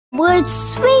would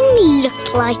swing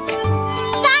look like?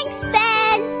 Thanks,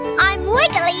 Ben. I'm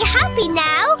wiggly happy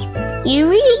now. You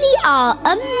really are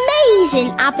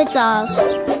amazing, ABADAS.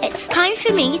 It's time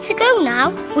for me to go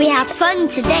now. We had fun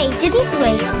today, didn't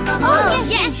we? Oh,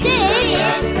 yes, it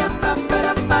is.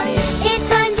 It's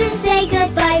time to say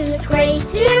goodbye. It was great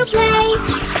to play.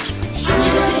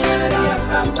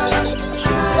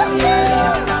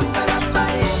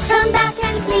 Come back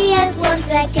and see us once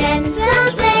again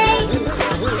someday.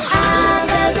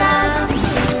 ABADAS,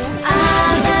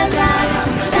 ABADAS,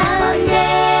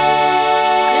 someday.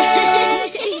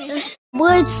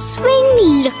 Would swing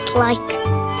look like?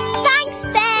 Thanks,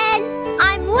 Ben.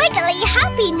 I'm wiggly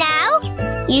happy now.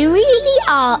 You really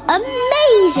are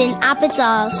amazing,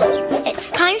 ABADAS.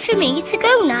 It's time for me to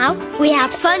go now. We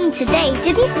had fun today,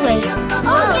 didn't we?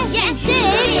 Oh, yes, it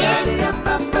is.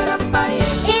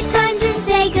 It's time to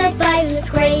say goodbye. It was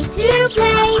great to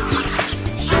play.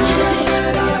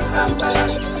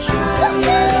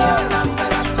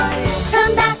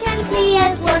 Come back and see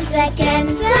us once again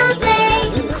someday.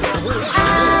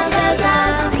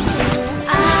 ABADAS,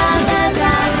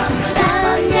 ABADAS,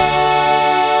 someday.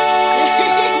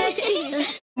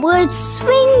 Would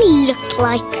swing look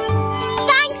like?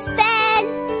 Thanks, Ben.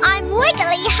 I'm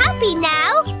wiggly happy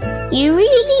now. You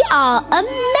really are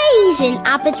amazing,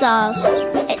 ABADAS.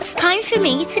 It's time for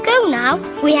me to go now.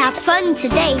 We had fun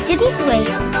today, didn't we?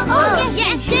 Oh,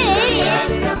 yes, it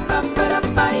is.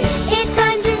 It's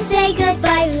time to say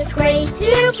goodbye. It was great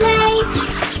to play.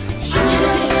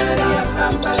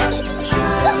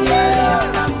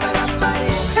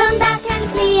 Come back and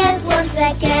see us once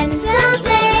again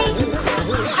someday.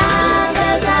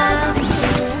 ABADAS,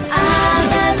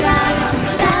 ABADAS,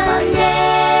 someday.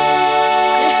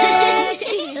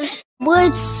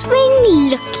 Would swing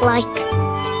look like?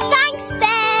 Thanks,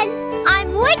 Ben. I'm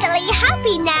wiggly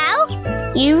happy now.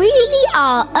 You really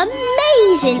are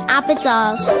amazing,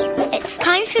 ABADAS. It's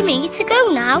time for me to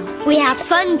go now. We had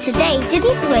fun today,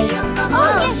 didn't we?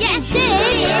 Oh, yes, it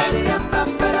is.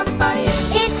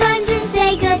 It's time to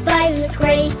say goodbye. It was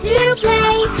great to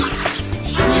play.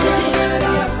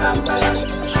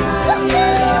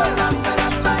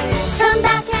 Come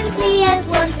back and see us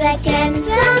once again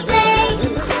someday.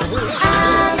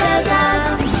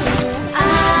 ABADAS,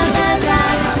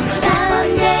 ABADAS,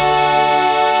 someday.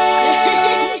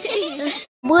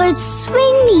 Would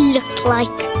swing look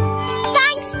like?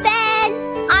 Thanks, Ben.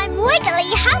 I'm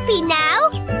wiggly happy now.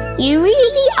 You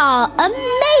really are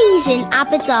amazing,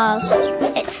 ABADAS.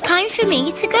 It's time for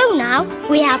me to go now.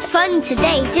 We had fun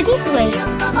today, didn't we?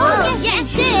 Oh,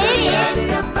 yes, it is.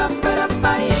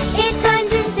 It's time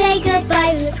to say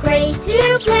goodbye. It was great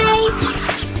to play.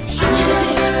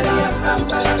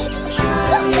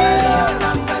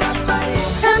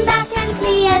 Come back and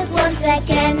see us once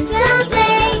again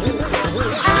someday.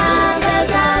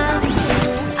 ABADAS,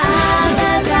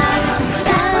 ABADAS,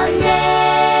 someday.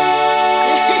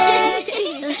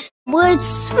 Would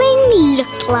swing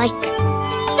look like?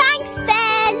 Thanks,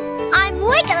 Ben. I'm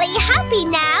wiggly happy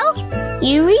now.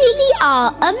 You really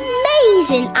are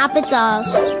amazing,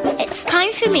 ABADAS. It's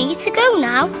time for me to go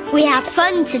now. We had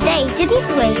fun today,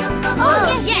 didn't we?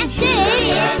 Oh, yes, it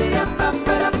is.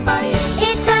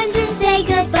 It's time to say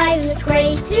goodbye. It was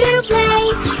great to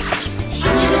play.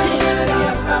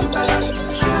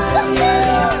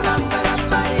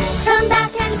 Come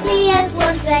back and see us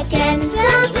once again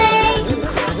someday.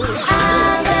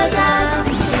 ABADAS,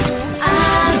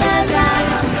 ABADAS,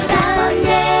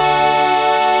 someday.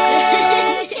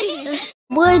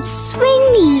 Would swing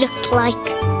look like?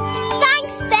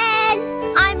 Thanks, Ben.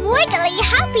 I'm wiggly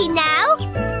happy now.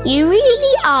 You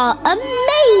really are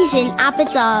amazing,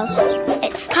 ABADAS.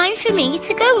 It's time for me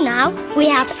to go now. We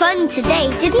had fun today,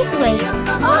 didn't we?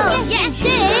 Oh, yes,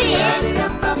 it is.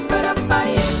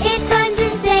 It's time to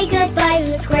say goodbye. It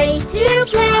was great to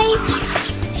play.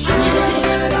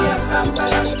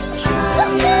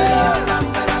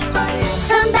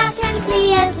 Come back and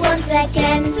see us once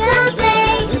again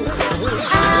someday.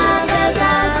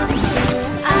 ABADAS,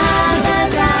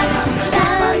 ABADAS,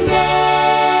 someday.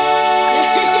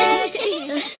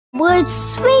 Would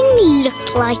swing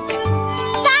look like?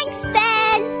 Thanks,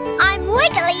 Ben. I'm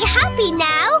wiggly happy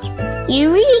now.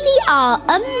 You really are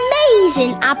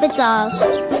amazing, ABADAS.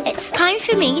 It's time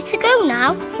for me to go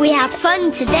now. We had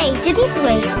fun today, didn't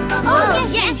we? Oh,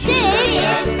 yes, it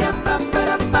is.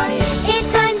 It's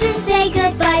time to say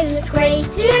goodbye. It was great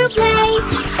to play.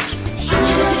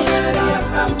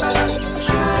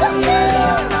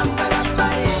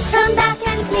 Come back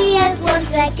and see us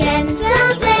once again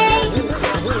someday.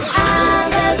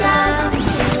 ABADAS,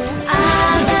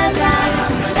 ABADAS,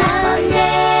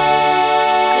 someday.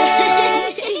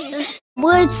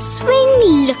 Would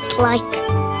swing look like?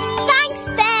 Thanks,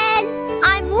 Ben.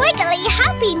 I'm wiggly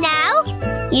happy now.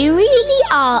 You really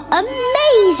are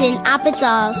amazing,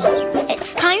 ABADAS.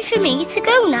 It's time for me to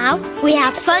go now. We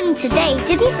had fun today,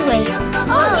 didn't we?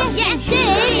 Oh, yes, it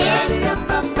is.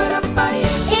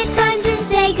 It's time to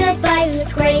say goodbye. It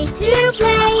was great to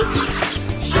play.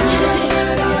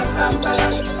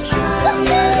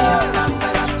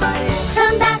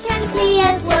 Come back and see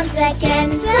us once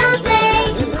again someday.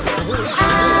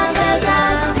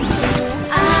 ABADAS,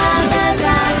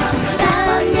 ABADAS,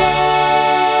 someday.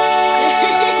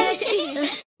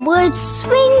 Would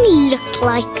swing look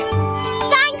like?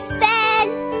 Thanks, Ben.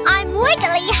 I'm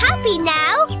wiggly happy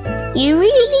now. You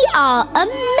really are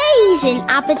amazing,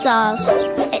 ABADAS.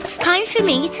 It's time for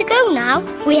me to go now.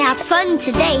 We had fun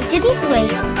today, didn't we?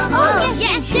 Oh,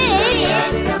 yes, it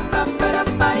is.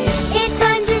 It's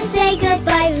time to say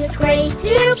goodbye. It was great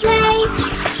to play.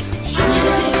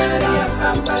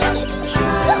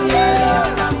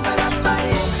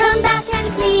 Come back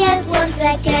and see us once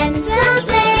again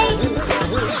someday.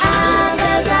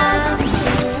 ABADAS,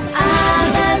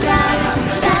 ABADAS,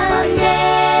 someday.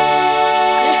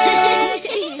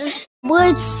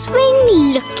 Would swing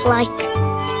look like?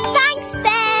 Thanks,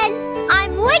 Ben.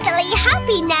 I'm wiggly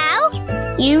happy now.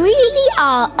 You really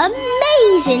are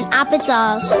amazing,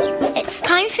 ABADAS. It's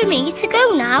time for me to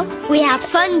go now. We had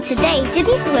fun today,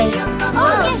 didn't we?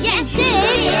 Oh, yes, it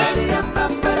is.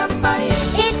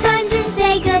 It's time to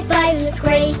say goodbye. It was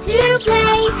great to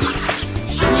play.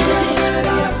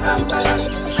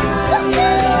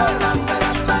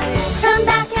 Come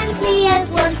back and see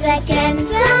us once again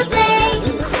someday.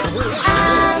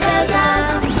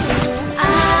 ABADAS,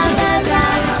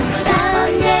 ABADAS,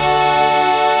 someday.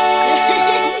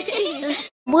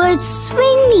 Would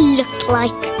swing look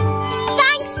like?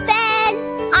 Thanks, Ben.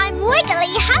 I'm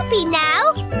wiggly happy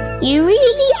now. You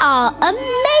really are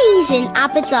amazing,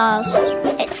 ABADAS.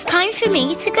 It's time for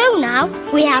me to go now.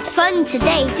 We had fun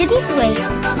today, didn't we?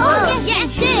 Oh,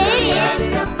 yes, it is.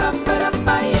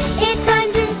 It's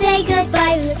time to say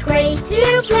goodbye. It was great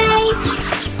to play.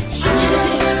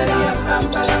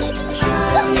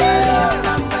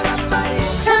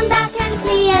 Come back and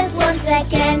see us once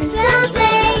again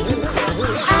someday.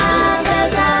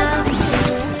 ABADAS,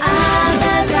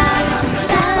 ABADAS,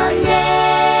 someday.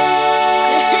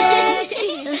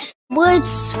 Would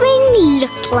swing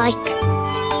look like?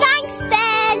 Thanks,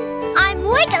 Ben. I'm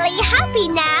wiggly happy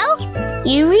now.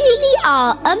 You really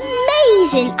are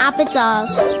amazing,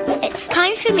 ABADAS. It's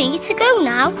time for me to go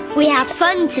now. We had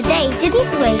fun today,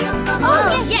 didn't we?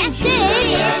 Oh, yes, it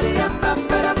is.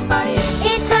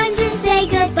 It's time to say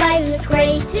goodbye. It was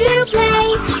great to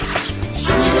play.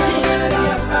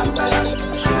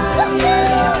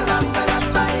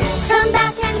 Come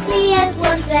back and see us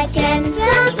once again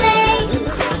someday.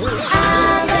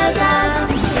 ABADAS,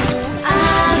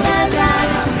 ABADAS,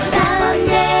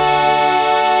 someday.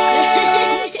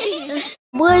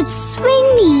 Would swing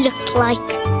look like?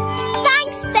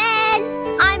 Thanks, Ben.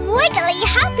 I'm wiggly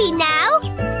happy now.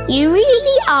 You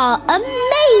really are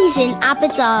amazing,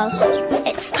 ABADAS.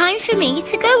 It's time for me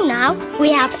to go now.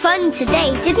 We had fun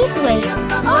today, didn't we?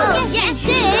 Oh, yes,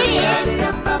 it is.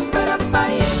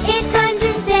 It's time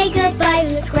to say goodbye.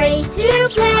 It was great to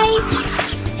play.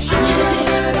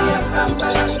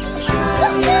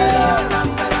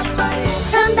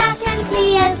 Come back and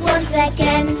see us once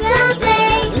again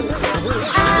someday.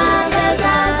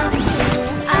 ABADAS,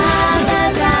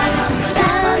 ABADAS,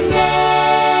 someday.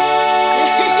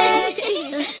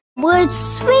 Would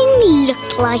swing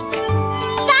look like?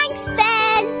 Thanks,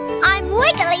 Ben. I'm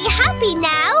wiggly happy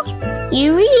now.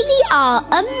 You really are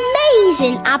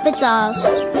amazing, ABADAS.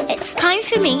 It's time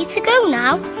for me to go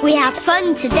now. We had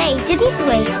fun today, didn't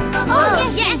we?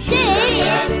 Oh, yes, it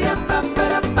is.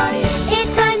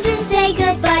 It's time to say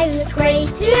goodbye. It was great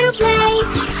to play.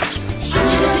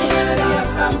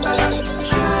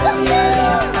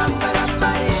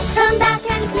 Come back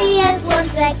and see us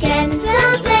once again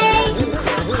someday.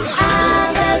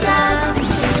 ABADAS,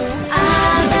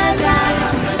 ABADAS,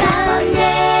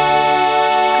 someday.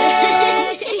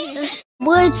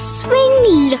 Would swing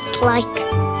look like?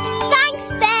 Thanks,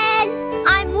 Ben.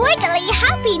 I'm wiggly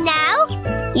happy now.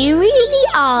 You really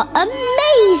are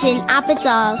amazing,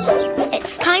 ABADAS.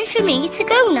 It's time for me to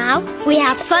go now. We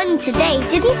had fun today,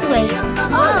 didn't we?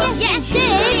 Oh, yes, it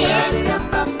is.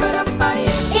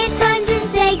 It's time to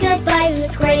say goodbye. It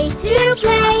was great to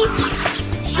play.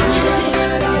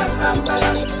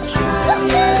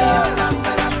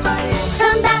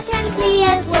 Come back and see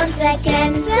us once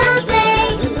again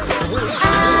someday.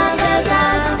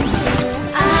 ABADAS,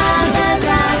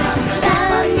 ABADAS,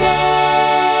 someday.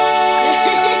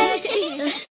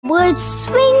 Would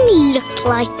swing phone look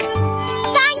like?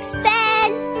 Thanks,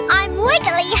 Ben. I'm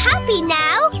wiggly happy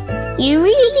now. You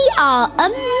really are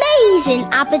amazing,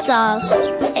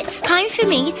 ABADAS. It's time for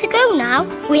me to go now.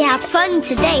 We had fun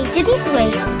today, didn't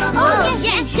we? Oh,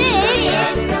 yes, we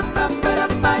did.